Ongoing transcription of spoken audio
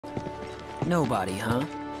Nobody, huh?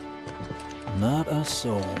 Not a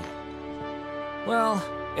soul. Well,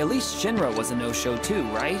 at least Shinra was a no-show too,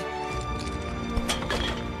 right?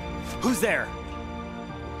 Who's there?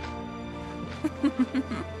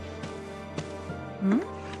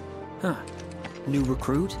 Huh. New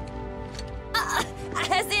recruit?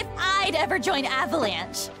 As if I'd ever join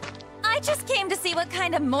Avalanche. I just came to see what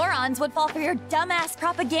kind of morons would fall for your dumbass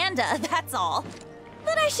propaganda, that's all.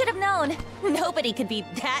 But I should have known. Nobody could be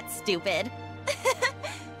that stupid.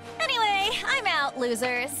 Anyway, I'm out,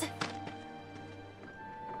 losers.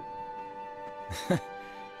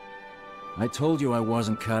 I told you I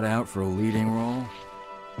wasn't cut out for a leading role.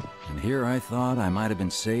 And here I thought I might have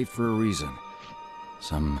been saved for a reason.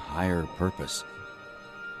 Some higher purpose.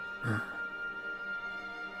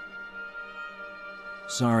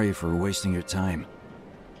 Sorry for wasting your time.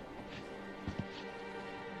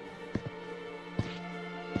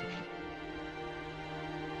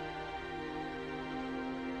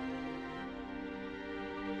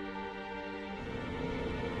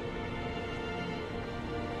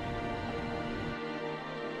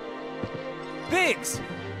 Biggs!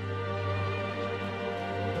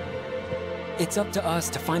 It's up to us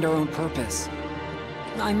to find our own purpose.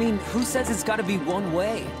 I mean, who says it's gotta be one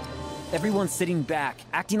way? Everyone's sitting back,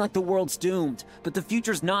 acting like the world's doomed, but the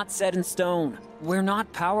future's not set in stone. We're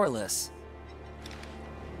not powerless.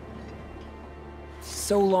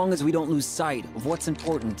 So long as we don't lose sight of what's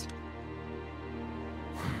important.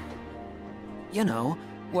 You know,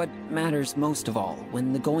 what matters most of all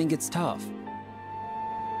when the going gets tough.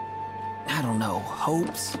 I don't know,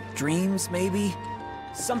 hopes, dreams, maybe?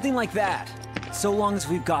 Something like that. So long as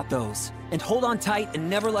we've got those. And hold on tight and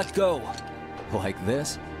never let go. Like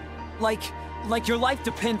this? Like your life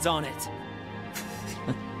depends on it.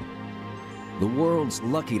 The world's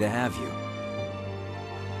lucky to have you.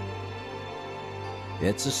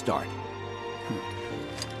 It's a start.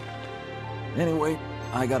 Anyway,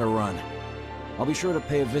 I gotta run. I'll be sure to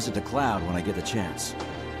pay a visit to Cloud when I get the chance.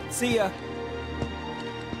 See ya.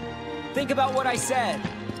 Think about what I said.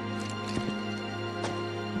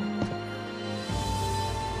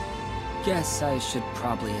 Guess I should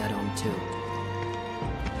probably head home too.